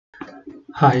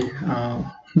Hi,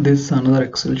 this is another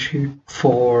Excel sheet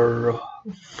for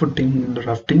footing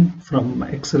drafting from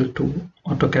Excel to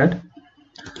AutoCAD.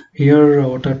 Here,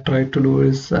 what I try to do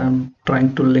is I'm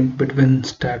trying to link between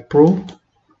Staad Pro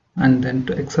and then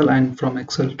to Excel and from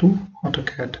Excel to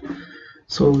AutoCAD.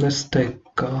 So let's take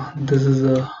this is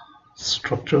a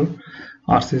structure,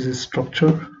 RCC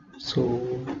structure.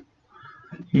 So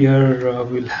here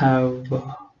we'll have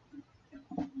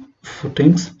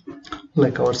footings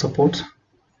like our supports.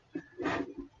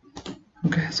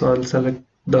 Okay, so I'll select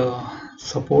the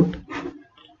support,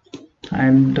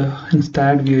 and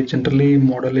instead we generally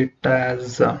model it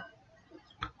as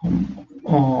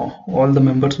all the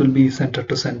members will be center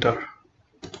to center.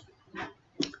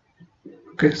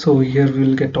 Okay, so here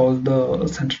we'll get all the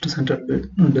center to center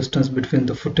distance between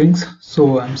the footings.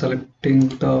 So I'm selecting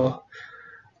the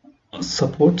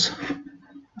supports,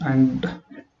 and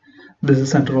this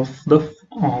is center of the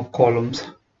columns.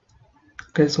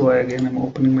 Okay, so again I'm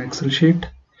opening my Excel sheet.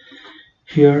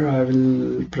 Here I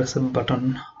will press a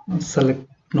button, select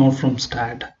node from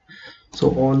Staad. So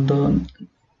all the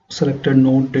selected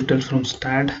node details from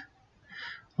Staad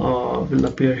will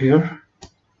appear here.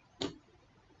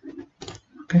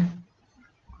 Okay,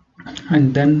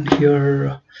 and then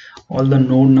here all the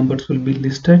node numbers will be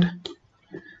listed,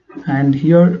 and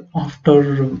here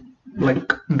after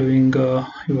like doing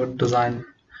your design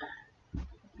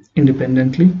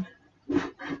independently,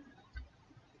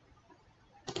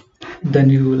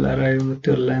 then you will arrive with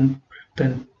your length,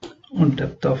 then on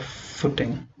depth of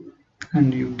footing,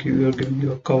 and you're giving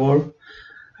your cover,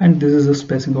 and this is the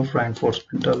spacing of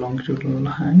reinforcement, longitudinal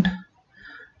and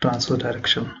transverse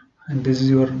direction, and this is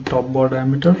your top bar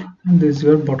diameter, and this is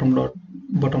your bottom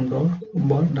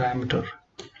bar diameter.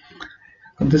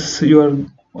 This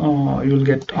you will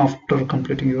get after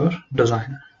completing your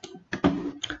design.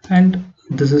 And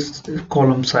this is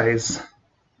column size,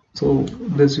 so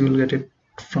this you will get it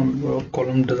from your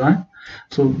column design.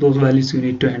 So those values you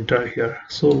need to enter here.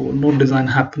 So no design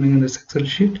happening in this Excel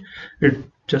sheet, it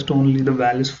just only the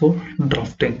values for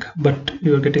drafting, but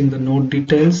you are getting the node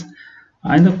details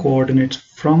and the coordinates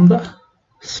from the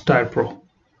Staad Pro.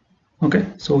 Okay,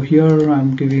 so here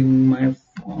I'm giving my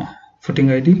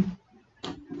footing ID,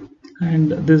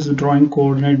 and this drawing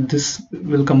coordinate, this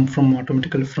will come from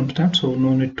automatically from Staad, so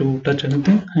no need to touch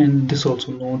anything, and this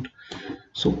also node.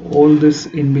 So all this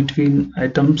in between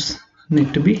items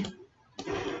need to be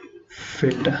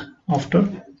filled after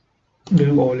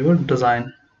doing all your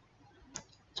design,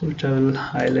 so which I will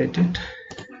highlight it.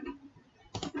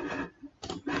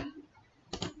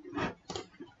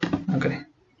 Okay,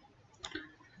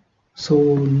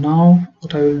 so now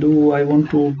what I will do, I want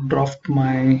to draft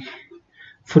my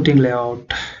footing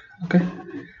layout. Okay,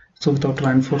 so without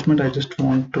reinforcement, I just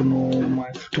want to know my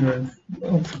footing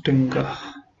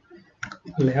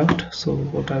layout. So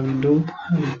what I will do,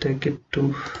 I will take it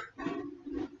to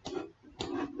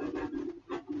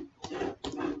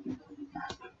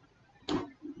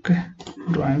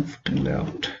drawing footing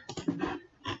layout.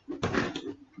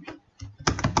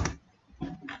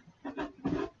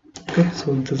 Okay,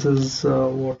 so this is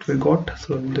what we got.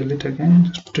 So I'll delete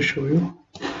again just to show you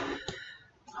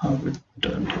how it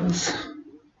does.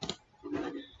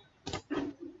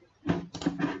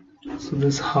 So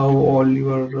this is how all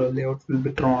your layout will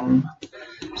be drawn.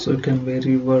 So you can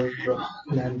vary your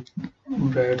length,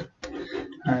 breadth,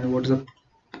 and what is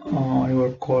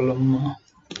your column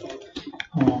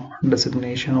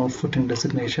designation or footing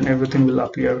designation. Everything will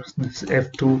appear. This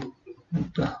F2,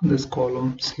 this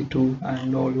column C2,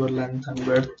 and all your length and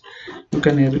breadth you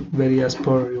can vary as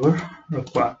per your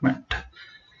requirement.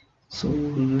 So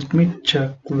let me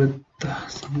check with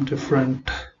some different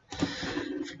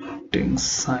footing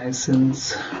size,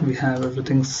 since we have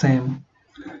everything same.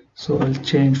 So I'll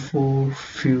change for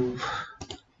few.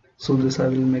 So this I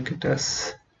will make it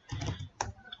as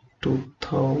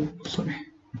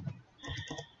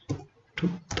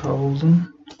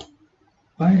 2000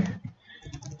 by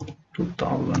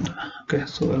 2000. Okay,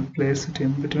 so I'll place it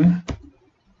in between.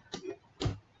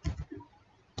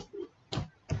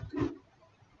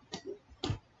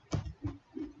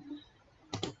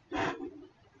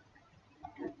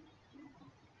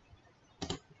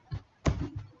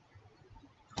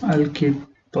 I'll keep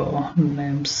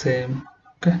name same.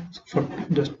 Okay, so for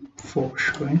just for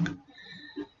showing.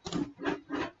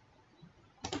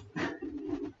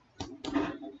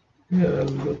 Here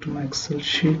I'll go to my Excel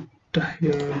sheet.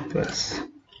 Here I'll press.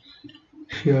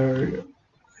 Here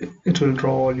it will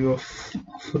draw all your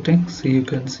footing. So you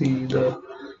can see the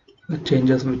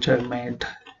changes which I made.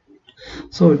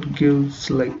 So it gives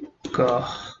like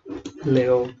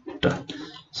layout,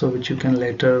 so which you can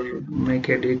later make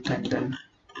edit and then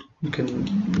you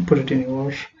can put it in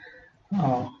your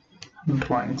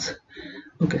drawings.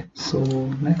 Okay, so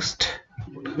next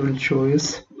what I will show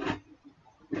is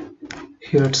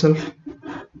here itself.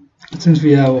 Since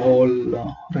we have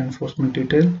all reinforcement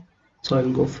detail, so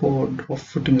I'll go for drop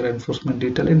footing reinforcement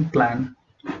detail in plan.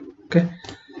 Okay,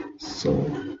 so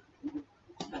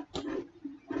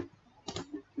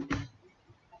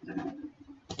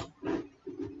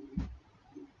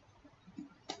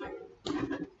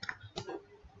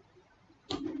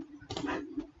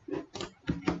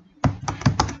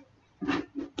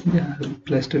yeah, I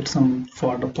placed it some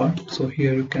far apart. So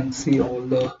here you can see all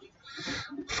the,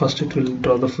 first it will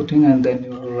draw the footing and then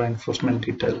your reinforcement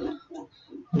detail,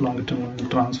 longitudinal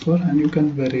transfer, and you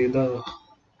can vary the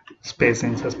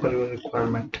spacings as per your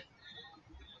requirement.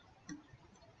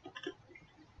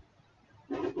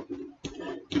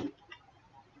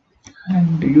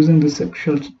 And using this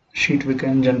Excel sheet we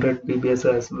can generate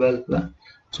BBS as well,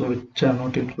 so which are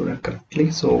not included correctly,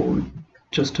 so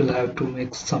just will have to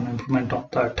make some improvement on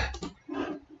that.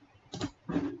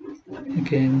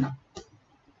 Again,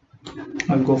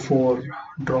 I'll go for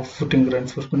drop footing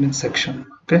reinforcement in section.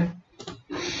 Okay,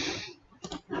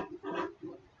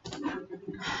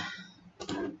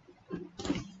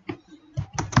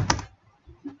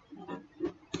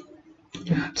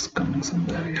 yeah, it's coming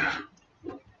somewhere here.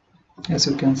 As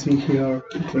you can see here,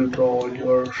 it will draw all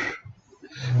your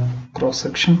cross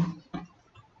section,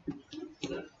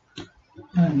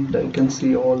 and you can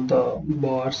see all the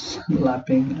bars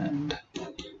lapping and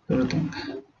everything.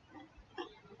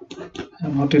 I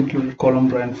have not included column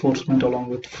reinforcement along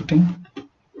with footing.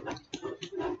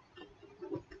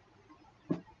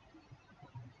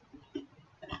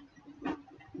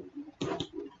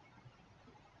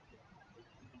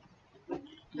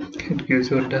 It gives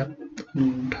you depth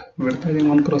and width. I think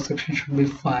one cross section should be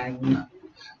fine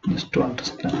just to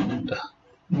understand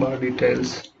bar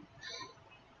details.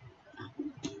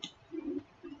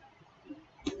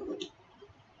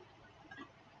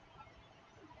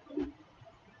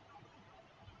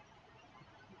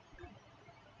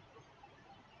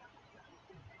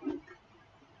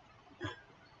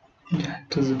 Yeah,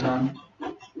 it is done.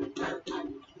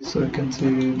 So you can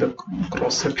see the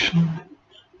cross section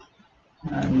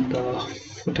and the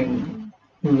footing,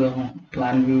 the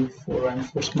plan view for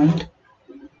reinforcement,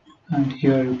 and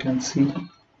here you can see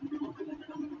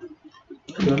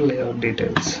your layout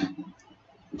details.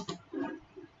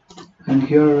 And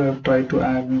here I've tried to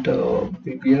add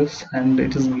BBS, and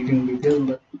it is giving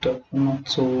BBS, but not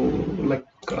so, like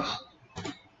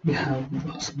we have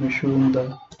some issue in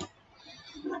the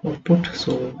output,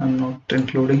 so I'm not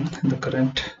including in the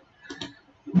current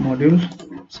module.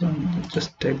 So I'll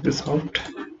just take this out.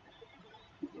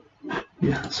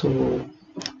 Yeah, so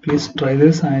please try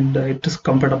this, and it is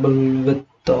compatible with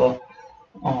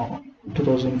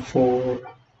 2004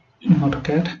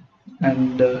 Autocad,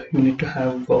 and you need to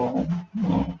have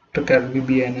Autocad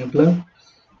VB enabler,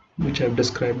 which I've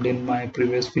described in my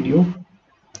previous video.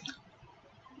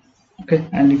 Okay,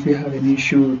 and if you have any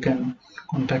issue, you can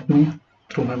contact me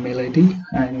through my mail ID,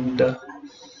 and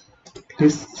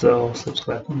please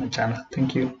subscribe to my channel.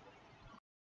 Thank you.